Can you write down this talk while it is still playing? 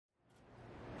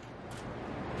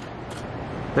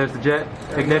There's the jet.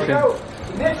 Ignition.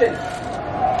 Ignition.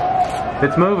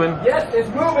 It's moving. Yes, it's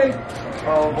moving.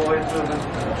 Oh boy, it's moving.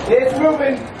 It's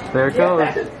moving. There it goes.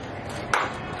 Yes.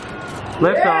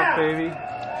 Lift Yeah. off, baby.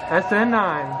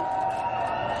 SN9.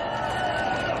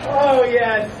 Oh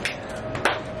yes.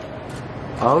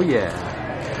 Oh yeah.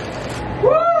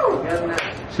 Woo!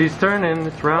 She's turning.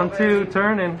 It's round 2,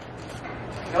 turning.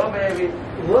 Go, baby.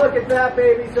 Look at that,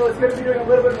 baby. So it's going to be doing a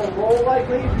little bit of a roll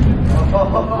likely. Oh,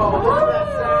 listen to that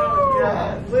sound.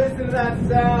 Yes. Listen to that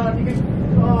sound. You can.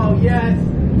 Oh yes.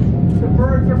 The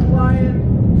birds are flying.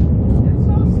 It's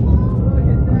so slow. Look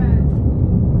at that.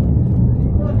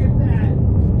 Look at that.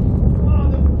 Oh,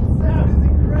 the sound is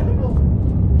incredible.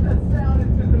 That sound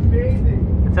is just amazing.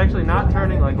 It's actually not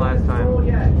turning like last time. Roll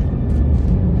yet.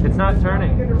 It's not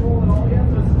turning. It's not to roll at all yet,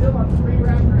 so it's still on 3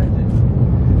 Raptor engines.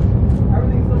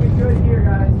 Everything's looking good here,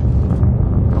 guys.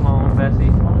 Come on, Bessie.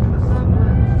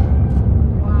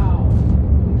 Wow.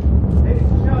 It is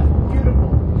just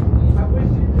beautiful. I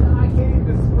wish I can't even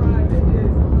describe it.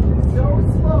 It's so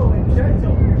slow and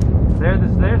gentle. There's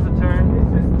the turn.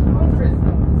 It's just thunderous.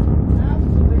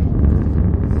 Absolutely.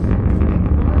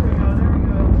 There we go, there we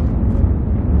go.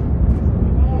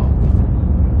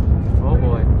 Oh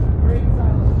boy. Green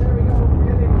silence. There we go. We're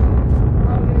getting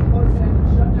probably getting close to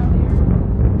shut down here.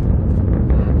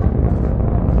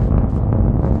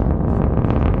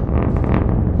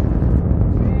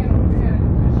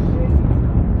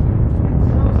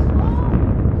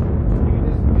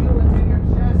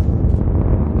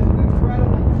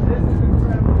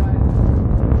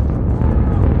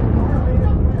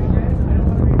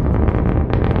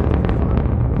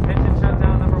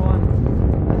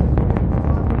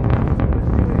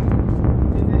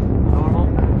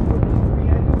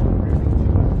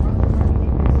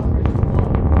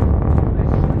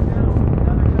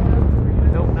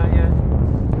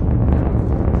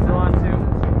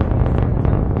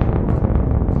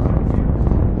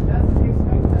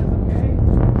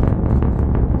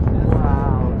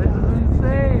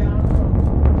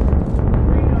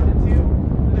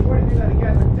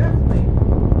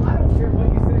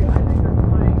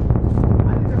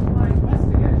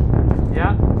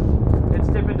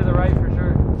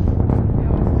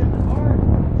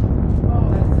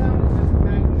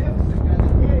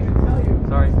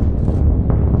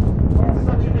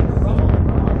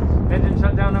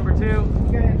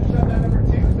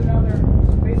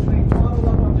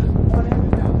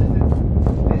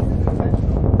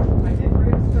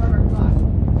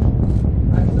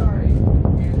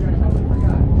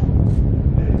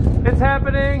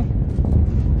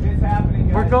 Happening. It's happening,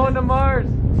 guys. We're going to Mars.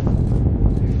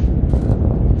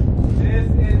 This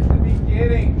is the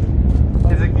beginning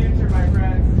of the future, my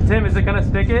friends. Tim, is it gonna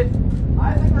stick it?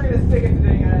 I think we're gonna stick it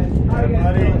today, guys. How you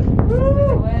guys feeling?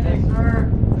 Woo! Landing, sir.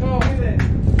 Go. Look at this.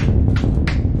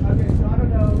 Okay, so I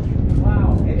don't know.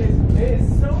 Wow, it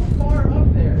is so far up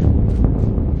there.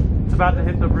 It's about to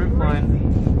hit the roof line.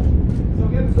 So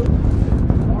again, so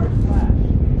large flash.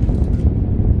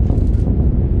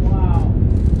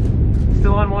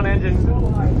 Still on one engine. So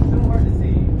high, so hard to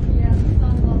see. Yeah, the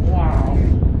sun's on. Wow.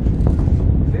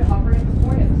 Is it hovering at this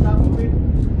point? Is it stop moving?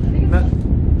 I think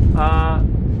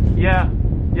it's Yeah.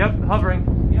 Yep, hovering.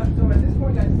 Yep, so at this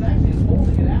point, guys, it's actually just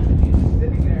holding it after me. It's just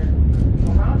sitting there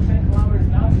around 10 kilometers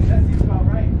an hour. That seems about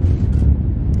right.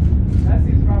 That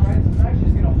seems about right. So it's actually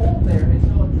just going to hold there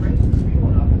until it drains the fuel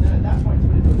enough. And then at that point, it's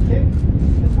going to do a kick.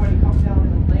 It's going to come down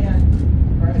and land.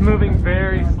 Right? It's moving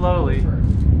very slowly.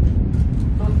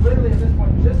 So it's literally at this point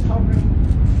just hovering,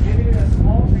 giving it a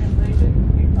small translation.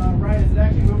 Right, is it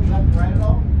actually moving left and right at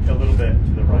all? A little bit to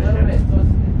the right. A little bit, so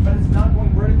but it's not going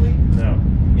vertically? No.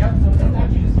 Yep, so it's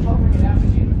actually just hovering at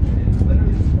apogee. It's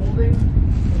literally just holding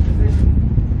the position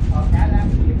at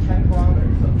apogee of 10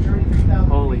 kilometers, so 33,000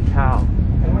 Holy feet. cow.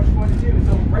 And what you're going to do,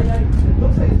 so right now it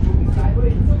looks like it's moving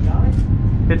sideways, it's not.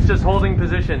 It's just holding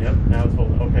position. Yep, now it's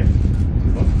holding. Okay.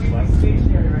 Completely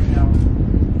stationary right now.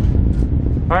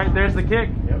 Alright, there's the kick.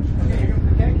 Yep. Okay, here comes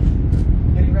the kick.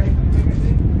 Getting ready for the kick, I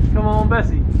think. Come on,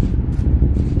 Bessie.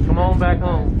 Come on back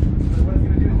home. So what it's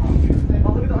going to do is continue to say,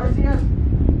 oh, look at the RCS.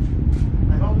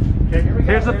 I hope. Okay, Here we go.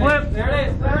 Here's the There it flip. is. There it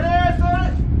is. There it is. There it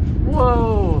is.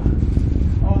 Whoa.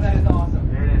 Oh, that is awesome.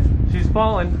 There it is. She's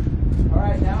falling. All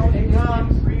right, now it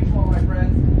comes free fall, my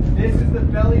friends. This is the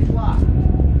belly flop.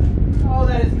 Oh,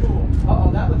 that is cool.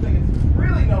 Uh-oh, that looks like it's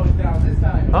really nose down this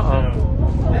time.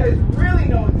 Uh-oh. That is really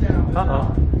nose down.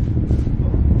 Uh-oh.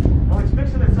 Oh, it's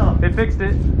fixing itself. It fixed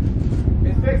it.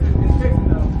 It's fixing. It's fixing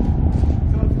though.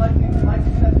 So it's likely to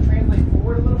translate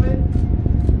forward a little bit.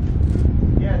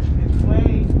 Yeah, it's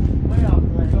way off the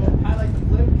line. So highlight the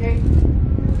flip cake.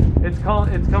 It's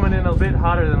coming in a bit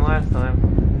hotter than last time.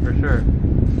 for sure.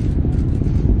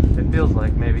 It feels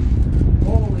like maybe.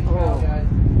 Holy cow, Oh. guys.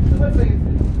 So let's say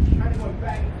it's kind of going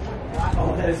back and forth a lot.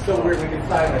 Oh, that is so weird when it gets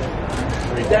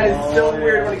sideways. That is so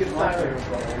weird when it gets sideways.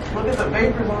 Look at the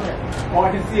vapors on it. Oh,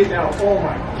 I can see it now. Oh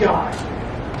my gosh.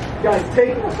 Guys,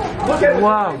 look at it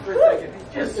Wow. for a second.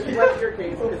 Just like your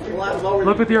case. It's a lot lower.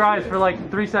 Look with your eyes for like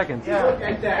 3 seconds. Yeah. Look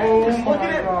at that. Just look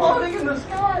at it floating in the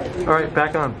sky. All right,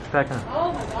 back on, back on.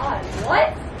 Oh my god.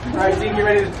 What? Alright, Dean, get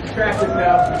ready to track this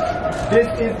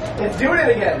now. It's doing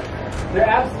it again. They're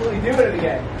absolutely doing it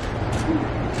again.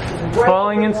 It's right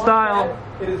Falling on in the launch style. pad.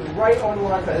 It is right on the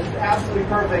launch pad. This is absolutely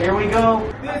perfect. Here we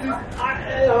go. This is,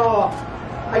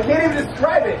 I can't even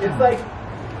describe it. It's like,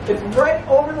 it's right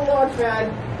over the launch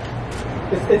pad.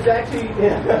 It's actually,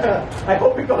 I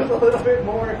hope it goes a little bit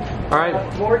more, All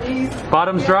right. more east.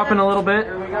 Bottom's dropping a little bit.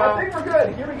 Here we I go. think we're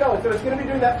good. Here we go. So it's going to be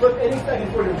doing that flip any second.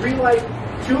 It's going to relight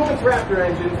 2 of its Raptor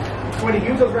engines. It's going to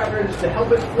use those Raptor engines to help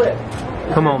it flip.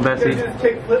 Come on, It's Bessie. gonna do this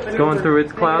kick flip It's going through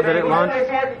its cloud that it launched.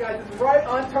 Guys, it's right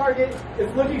on target.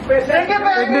 It's looking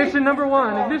fantastic. Ignition number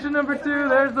 1, ignition number 2,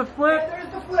 there's the flip. And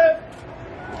there's the flip.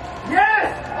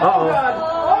 Yes! Oh Uh-oh. God!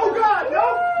 Oh God! No!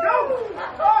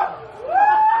 No!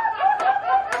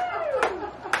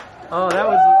 Oh, that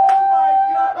was. Oh my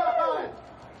God!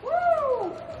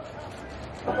 Woo!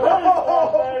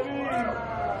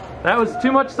 That was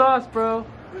too much sauce, bro.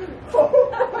 Oh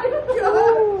my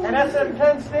God! And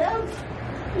SM10 stands?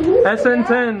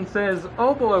 SN10 says,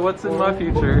 oh boy, what's in my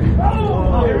future?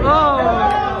 Oh! Here we go.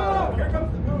 Oh! Here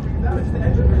comes the movie. That was the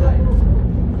engine relay.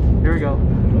 Here we go.